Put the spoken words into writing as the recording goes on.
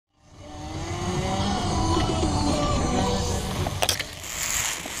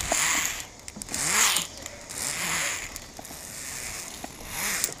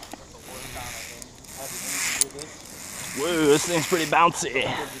thing's pretty bouncy.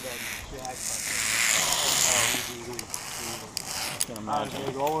 Alright,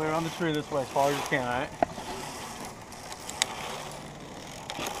 so go all the way around the tree this way as far as you can, alright?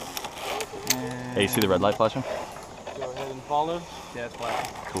 Hey, you see the red light flashing? Go ahead and follow. Yeah, it's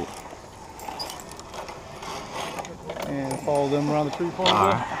flashing. Cool. And follow them around the tree for me.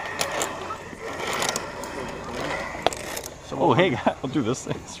 Alright. Oh, hey, guys, I'll do this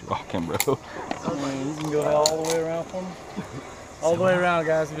thing. It's rocking, bro. And you can go all the way around for me. All the way around,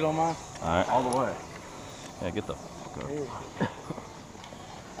 guys, if you don't mind. Alright. All the way. Yeah, get the fuck up.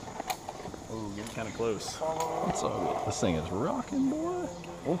 Oh, getting kind of close. It's all good. This thing is rocking, boy.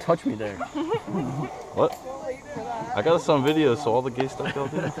 Don't touch me there. What? I got this on video, so all the gay stuff y'all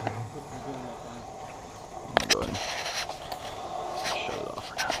do. Go ahead and shut it off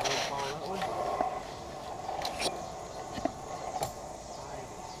for now.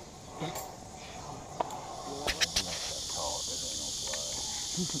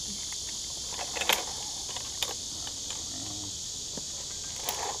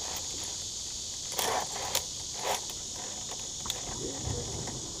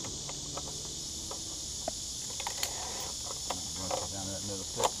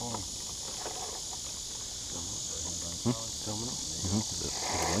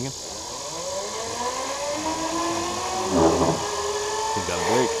 He's got a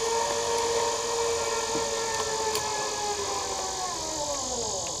break.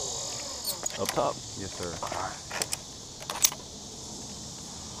 Up top? Yes, sir.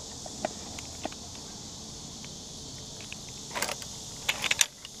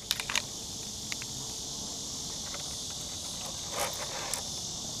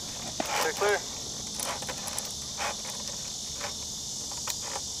 Stay clear.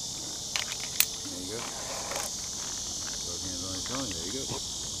 There you go. Both hands on your tongue. There you go.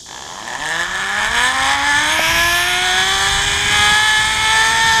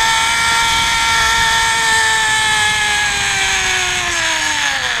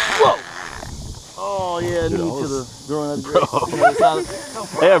 Whoa! Oh yeah, Dude, knee I to the was- groin of the Bro.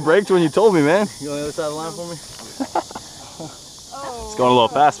 Hey, I braked when you told me, man. You on the other side of the line for me? It's going a little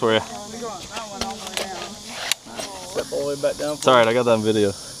fast for you. Step all the way back down. It's alright, I got that on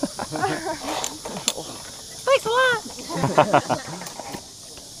video. Thanks a lot.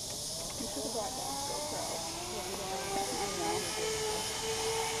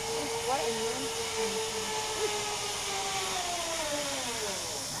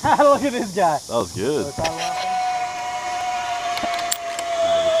 Look at this guy. That was good. Just turn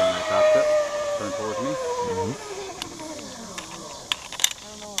that top step. Turn towards me. I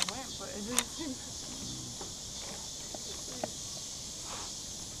don't know where it went, but it didn't seem.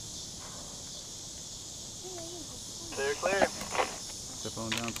 Clear, clear. Step on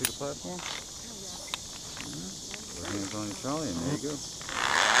down to the platform. Both hands on your trolley, and there you go.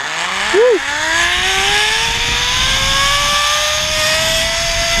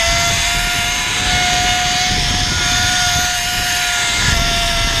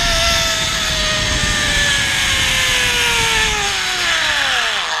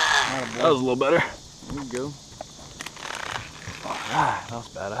 That was a little better. There you go. Alright, that was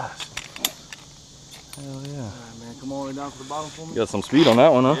badass. Hell yeah. Alright, man, come all the way down to the bottom for me. You got some speed on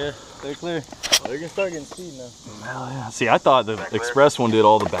that one, huh? Yeah, stay clear. Oh, you're gonna start getting speed now. Hell yeah. See, I thought the express one did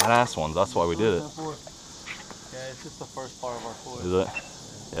all the badass ones. That's why we did it. Yeah, it's just the first part of our course. Is it?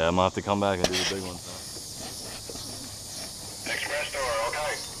 Yeah, I'm gonna have to come back and do the big one. Express door,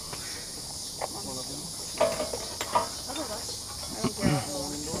 okay. Go ahead.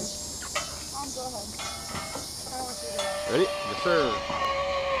 I want you to. Ready? Yes, sir.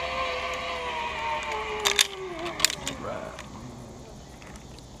 Right.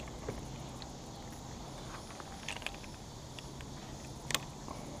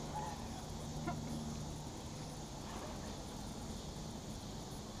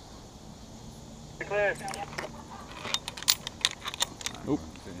 Clear. Oop.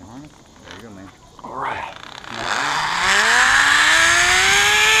 Sit in your harness. There you go, man. All right.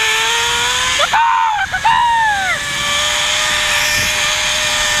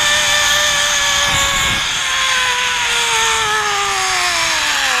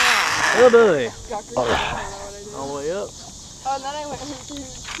 Well done. All right. All the way up. Oh, and then I went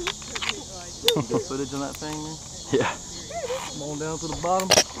Good footage on that thing, man. Yeah. Come on down to the bottom.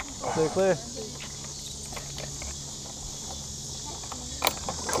 Stay clear.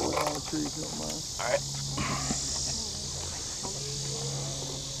 Cool. All the trees, if you don't mind. All right.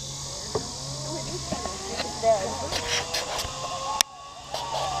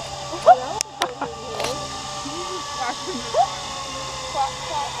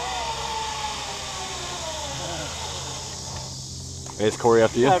 Hey, it's Corey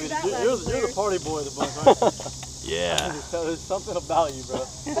after you. Yeah, you're the party boy of the bunch, right? Yeah. There's something about you, bro.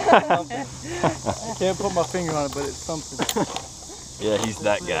 I can't put my finger on it, but it's something. Yeah, he's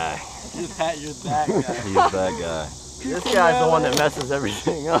that guy. You're that guy. He's that guy. This guy's the one that messes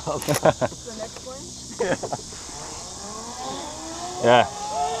everything up. The next one? Yeah.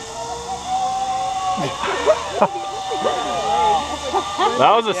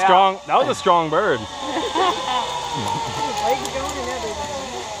 That was a strong bird. Legs going and everything.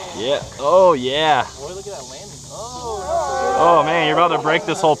 Yeah. Oh yeah. Boy, look at that landing. Oh man, you're about to break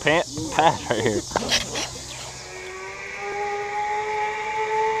this whole path right here.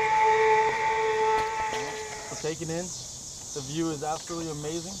 Taking in, the view is absolutely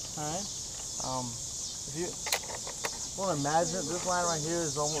amazing. All right. If you want to imagine it, this line right here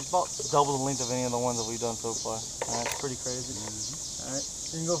is almost about double the length of any of the ones that we've done so far. All right, it's pretty crazy. All right,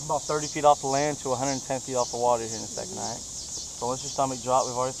 you can go from about 30 feet off the land to 110 feet off the water here in a second. All right. So once your stomach drop,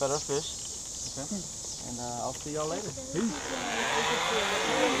 we've already fed our fish. Okay. And I'll see y'all later. Peace. You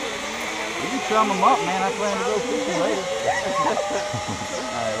can chum them up, man. I plan to go fishing later. All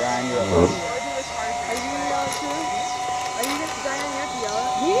right, Ryan, you're up. Are you yellow too? Are you just Diane? You have to yell it?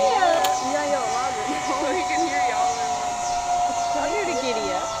 Yeah! You gotta yell louder. So he can hear y'all. Tell you to giddy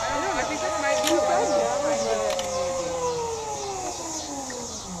up. I don't know. I think this might be the best.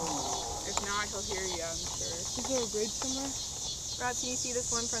 If not, he'll hear you, I'm sure. Is there a bridge somewhere? Rob, can you see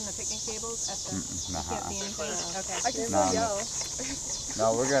this one from the picnic tables at the? You can't see anything? Okay. I can still yell.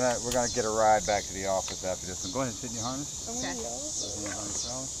 No, we're gonna get a ride back to the office after this one. Go ahead and sit in your harness. I'm gonna yell. Sit in your harness,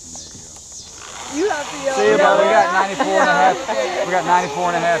 Charles. And there you go. You have to yell. See, but we got 94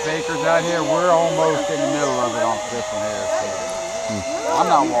 and a half acres out here. We're almost in the middle of it on this one here. So I'm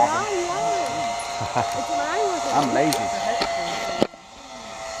not walking. I'm lazy.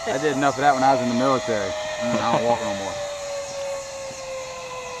 I did enough of that when I was in the military. I don't walk no more.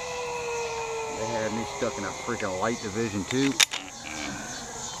 They had me stuck in a freaking light division too.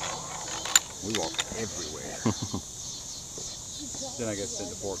 We walked everywhere. Then I got sent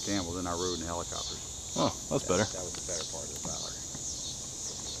to Fort Campbell, then I rode in helicopters. Oh, that's better. That was the better part of the valor.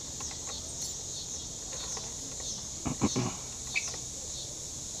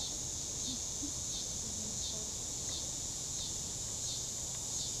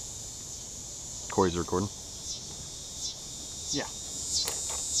 Corey's recording. Yeah.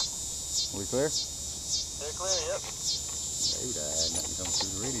 Are we clear? They're clear, yep. Dude, I had nothing coming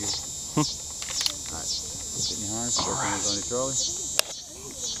through the radio. Alright, sit in your harness, put your hands on your trolley.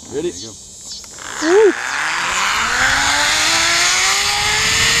 Ready? There you go.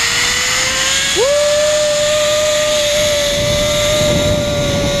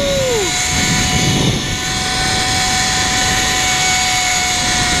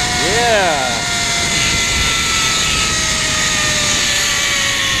 Yeah.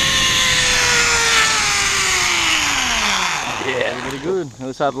 Pretty good.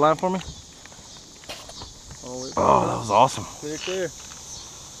 Other side of the line for me. Oh, that was awesome. Clear, clear.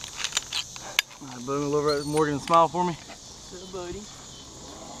 Alright, boom, over at Morgan and smile for me. Little buddy.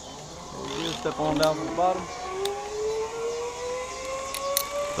 There you go. Step on down to the bottom.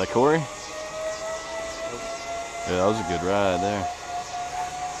 Is that Corey? Yeah, that was a good ride there.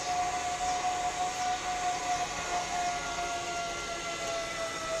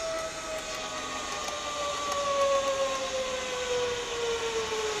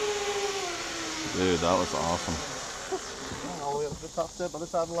 Dude, that was awesome. All the way up to the top step, other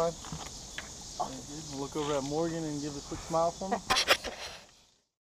side of the line. We'll look over at Morgan and give a quick smile for me.